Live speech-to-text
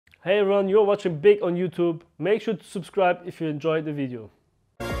Hey everyone, you're watching BIG on YouTube. Make sure to subscribe if you enjoyed the video.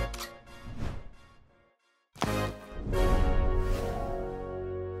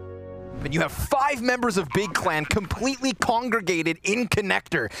 And you have 5 members of Big Clan completely congregated in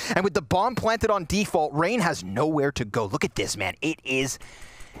connector. And with the bomb planted on default, Rain has nowhere to go. Look at this, man. It is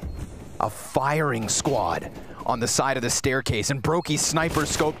a firing squad on the side of the staircase. And Brokey's sniper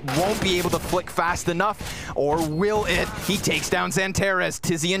scope won't be able to flick fast enough. Or will it? He takes down Xantares.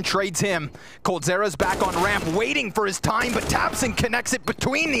 Tizian trades him. Coldzera's back on ramp, waiting for his time. But tabseN connects it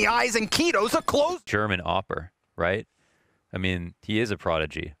between the eyes. And Keto's a close. German opper, right? I mean, he is a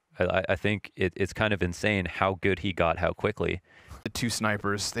prodigy. I think it's kind of insane how good he got, how quickly. The 2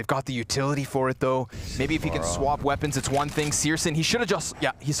 snipers, they've got the utility for it though. Maybe if he can swap weapons, it's one thing. SYRSON, he should have just,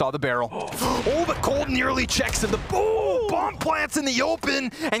 yeah, he saw the barrel. Oh, but Cold nearly checks him. The bomb plants in the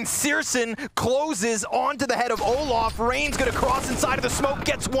open, and SYRSON closes onto the head of Olaf. Rain's gonna cross inside of the smoke,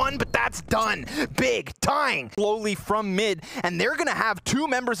 gets one, but that's done. Big tying slowly from mid, and they're gonna have 2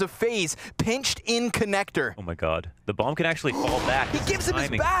 members of FaZe pinched in connector. Oh my god. The bomb can actually fall back. He gives him his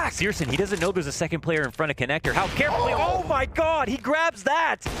back. SYRSON, he doesn't know there's a second player in front of connector. How carefully, oh my god, he grabs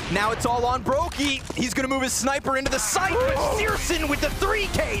that. Now it's all on Brokey. He's gonna move his sniper into the site, but SYRSON with the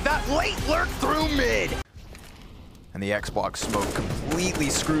 3K, that late lurk through mid. And the Xbox smoke completely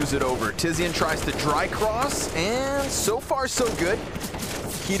screws it over. Tizian tries to dry cross, and so far so good.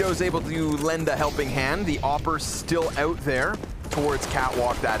 Keto's able to lend a helping hand. The Opper's still out there, towards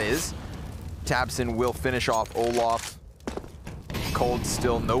Catwalk that is. tabseN will finish off Olaf. Cold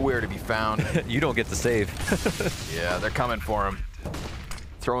still nowhere to be found. You don't get to save. Yeah, they're coming for him.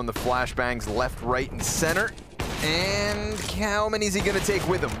 Throwing the flashbangs left, right, and center. And how many is he gonna take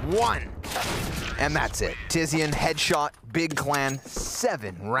with him? 1. And that's it. Tizian, headshot, Big Clan,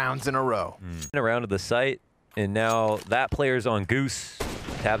 7 rounds in a row. Around to the site, and now that player's on Goose.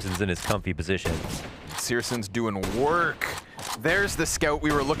 tabseN's in his comfy position. SYRSON's doing work. There's the scout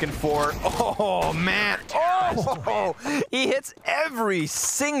we were looking for. Oh, man. Oh, he hits every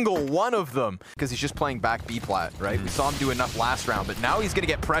single one of them. Because he's just playing back B-plat, right? We saw him do enough last round, but now he's going to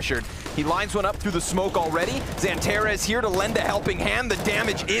get pressured. He lines one up through the smoke already. Xantares here to lend a helping hand. The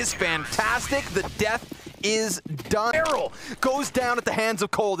damage is fantastic. The death is done. Barrel goes down at the hands of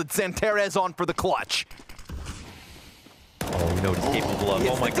Cold. It's Xantares on for the clutch. Oh, we know what he's capable of.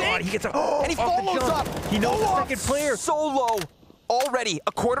 Oh my god, he gets a and he follows up. He knows the second player. Solo. Already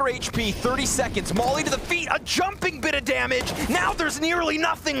a quarter HP, 30 seconds. Molly to the feet, a jumping bit of damage. Now there's nearly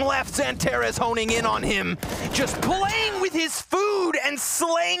nothing left. Xantares honing in on him. Just playing with his food and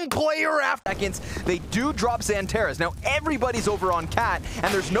slaying player after seconds. They do drop Xantares. Now everybody's over on Cat,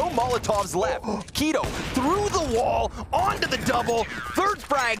 and there's no Molotovs left. Keto through the wall, onto the double, 3rd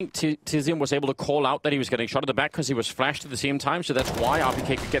frag. Tizian was able to call out that he was getting shot at the back because he was flashed at the same time, so that's why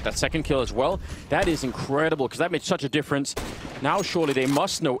RPK could get that 2nd kill as well. That is incredible, because that made such a difference. Now surely they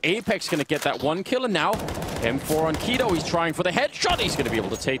must know Apex going to get that 1 kill, and now M4 on Keto. He's trying for the headshot. He's going to be able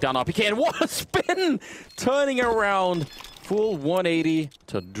to take down RPK, and what a spin! Turning around, full 180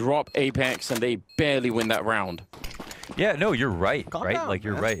 to drop Apex, and they barely win that round. Yeah, no, you're right, Calm right? down, Like,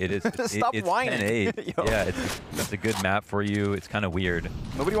 you're man. right. It is. Stop it's whining. 10-8. Yeah, it's a good map for you. It's kind of weird.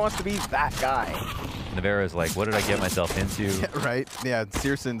 Nobody wants to be that guy. Navarra's like, what did I get myself into? Yeah, right? Yeah,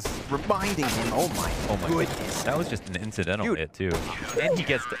 SYRSON's reminding him. Oh my goodness. That was just an incidental hit, too. And he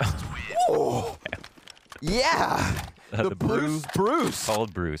gets the... Oh. Yeah. The Bruce.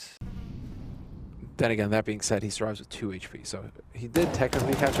 Called Bruce. Then again, that being said, he survives with 2 HP, so he did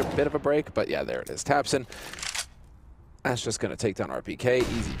technically catch a bit of a break, but yeah, there it is. tabseN. That's just going to take down RPK.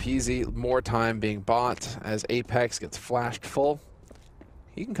 Easy peasy. More time being bought as Apex gets flashed full.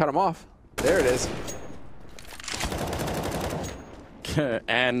 He can cut him off. There it is.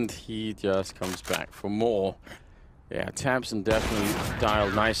 And he just comes back for more. Yeah, tabseN definitely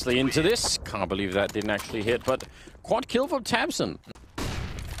dialed nicely into this. Can't believe that didn't actually hit, but quad kill from tabseN.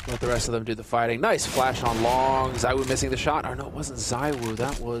 Let the rest of them do the fighting. Nice flash on long. ZywOo missing the shot. Or no, it wasn't ZywOo.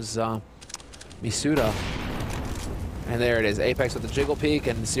 That was Misuda. And there it is. Apex with the jiggle peek,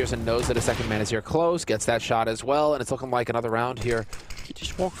 and SYRSON knows that a 2nd man is here close. Gets that shot as well, and it's looking like another round here. He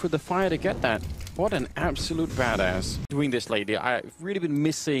just walked through the fire to get that. What an absolute badass. Doing this lately, I've really been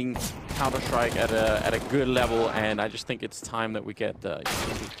missing Counter-Strike at a good level, and I just think it's time that we get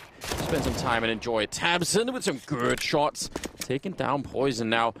spend some time and enjoy it. tabseN with some good shots, taking down Poison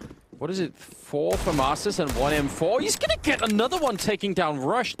now. What is it? 4 for Masters and 1 M4. He's gonna get another one taking down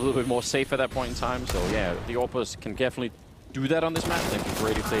Rush. A little bit more safe at that point in time. So yeah, the Orpers can definitely do that on this map. They'd be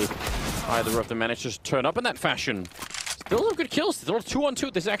great if they either of them manage to turn up in that fashion. Still some good kills. Still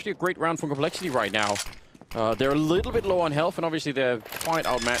 2-on-2. This is actually a great round from Complexity right now. They're a little bit low on health, and obviously they're quite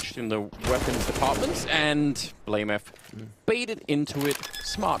outmatched in the weapons departments. And BlameF baited into it.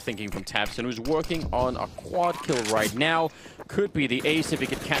 Smart thinking from tabseN, who's working on a quad kill right now. Could be the ace if he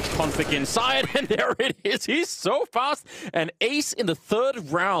could catch Config inside, and there it is. He's so fast. An ace in the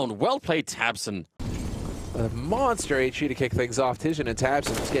 3rd round. Well played, tabseN. A monster HE to kick things off. TiSiON and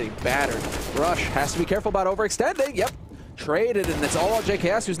tabseN just getting battered. Rush has to be careful about overextending. Yep. Traded, and it's all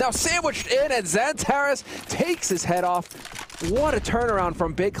JKS, who's now sandwiched in, and Xantares takes his head off. What a turnaround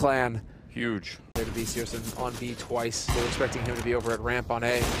from Big Clan. Huge. There to be SYRSON on B twice. They were expecting him to be over at ramp on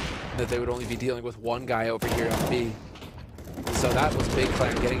A, and that they would only be dealing with one guy over here on B. So that was Big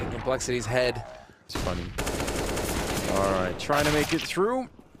Clan getting in Complexity's head. It's funny. Alright, trying to make it through.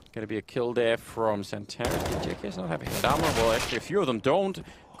 Gonna be a kill there from Xantares. Did JKS not have a hit armor? Well, actually, a few of them don't.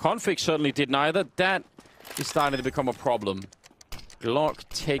 Config certainly did neither. That is starting to become a problem. Glock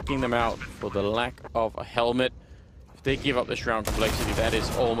taking them out for the lack of a helmet. If they give up this round, Complexity, that is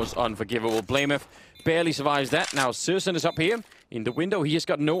almost unforgivable. BlameF barely survives that. Now SYRSON is up here in the window. He has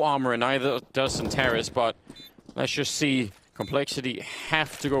got no armor, and neither does Xantares, but let's just see. Complexity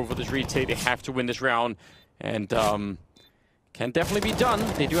have to go for this retake. They have to win this round, and can definitely be done.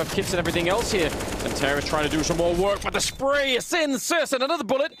 They do have kits and everything else here. Xantares trying to do some more work, but the spray is in. SYRSON, another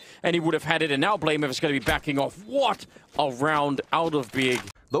bullet, and he would have had it, and now BlameF is going to be backing off. What a round out of BIG.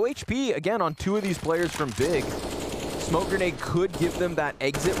 Low HP, again, on 2 of these players from BIG. Smoke grenade could give them that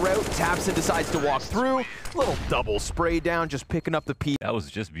exit route. tabseN decides to walk through. Little double spray down, just picking up the P. That was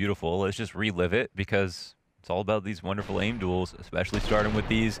just beautiful. Let's just relive it because it's all about these wonderful aim duels, especially starting with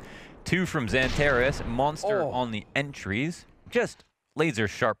these 2 from Xantares. Monster on the entries. Just laser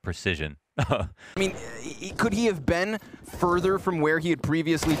sharp precision. I mean, could he have been further from where he had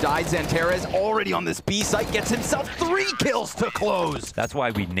previously died? Xantares already on this B site gets himself 3 kills to close. That's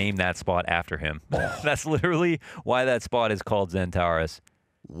why we named that spot after him. That's literally why that spot is called Xantares.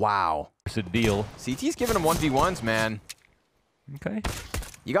 Wow. It's a deal. CT's giving him 1v1s, man. Okay.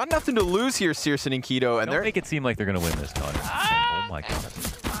 You got nothing to lose here, SYRSON and Keto, and Don't make it seem like they're gonna win this time. Oh my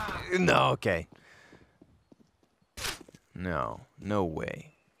god. No, okay. No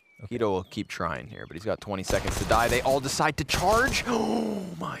way. Okay. Keto will keep trying here, but he's got 20 seconds to die. They all decide to charge. Oh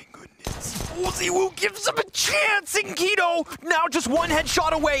my goodness. ZywOo gives him a chance, and Keto now just 1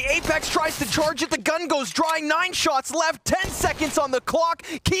 headshot away. Apex tries to charge it. The gun goes dry. 9 shots left. 10 seconds on the clock.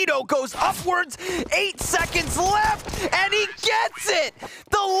 Keto goes upwards. 8 seconds left, and he gets it.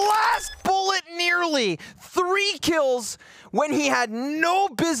 The last bullet nearly. 3 kills when he had no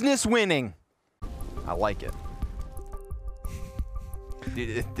business winning. I like it.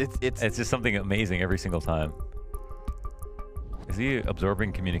 It's just something amazing every single time. Is he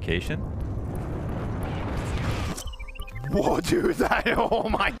absorbing communication? Whoa, dude, oh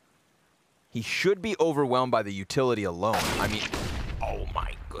my. He should be overwhelmed by the utility alone. I mean, oh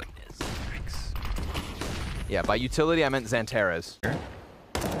my goodness. Thanks. Yeah, by utility I meant Xantares.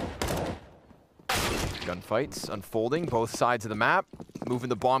 Gunfights unfolding, both sides of the map. Moving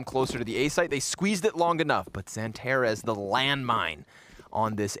the bomb closer to the A site. They squeezed it long enough, but Xantares, the landmine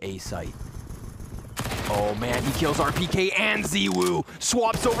on this A site. Oh man, he kills RPK and ZywOo.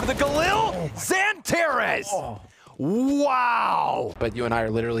 Swaps over to the Galil. Xantares! Wow! But you and I are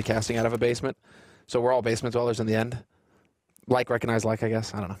literally casting out of a basement, so we're all basement dwellers in the end. Like, recognize like, I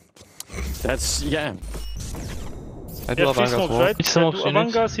guess. I don't know. That's, yeah. I do have smokes, right? Which smokes you need?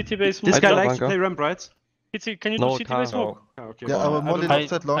 Avanga, city base smoke. This guy likes to play ramp, right? Can you do city base smoke? No. Okay. Yeah, I will molly not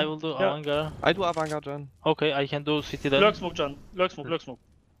that long. I will do Avanga. I do Avanga, John. Okay, I can do city then. Lurk smoke, John. Lurk smoke, lurk smoke.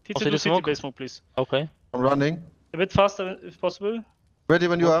 City do city base smoke, please. Okay. I'm running. A bit faster if possible. Ready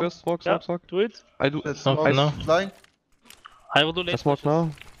when you are. Smoke, Yeah, smoke. do it. I do. Let's Okay, now. flying. I will do late. Smoke now.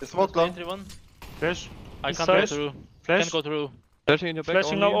 Smoke long. Entry one. Flash. I can't Inside. go through. Flash. Can go through. Flashing in your back.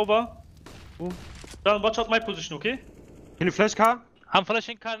 Flashing now only. over. Boom. John, watch out my position, okay? Can you flash car? I'm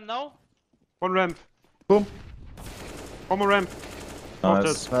flashing car now. One ramp. Boom. One more ramp.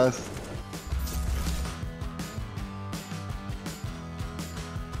 Nice. Nice.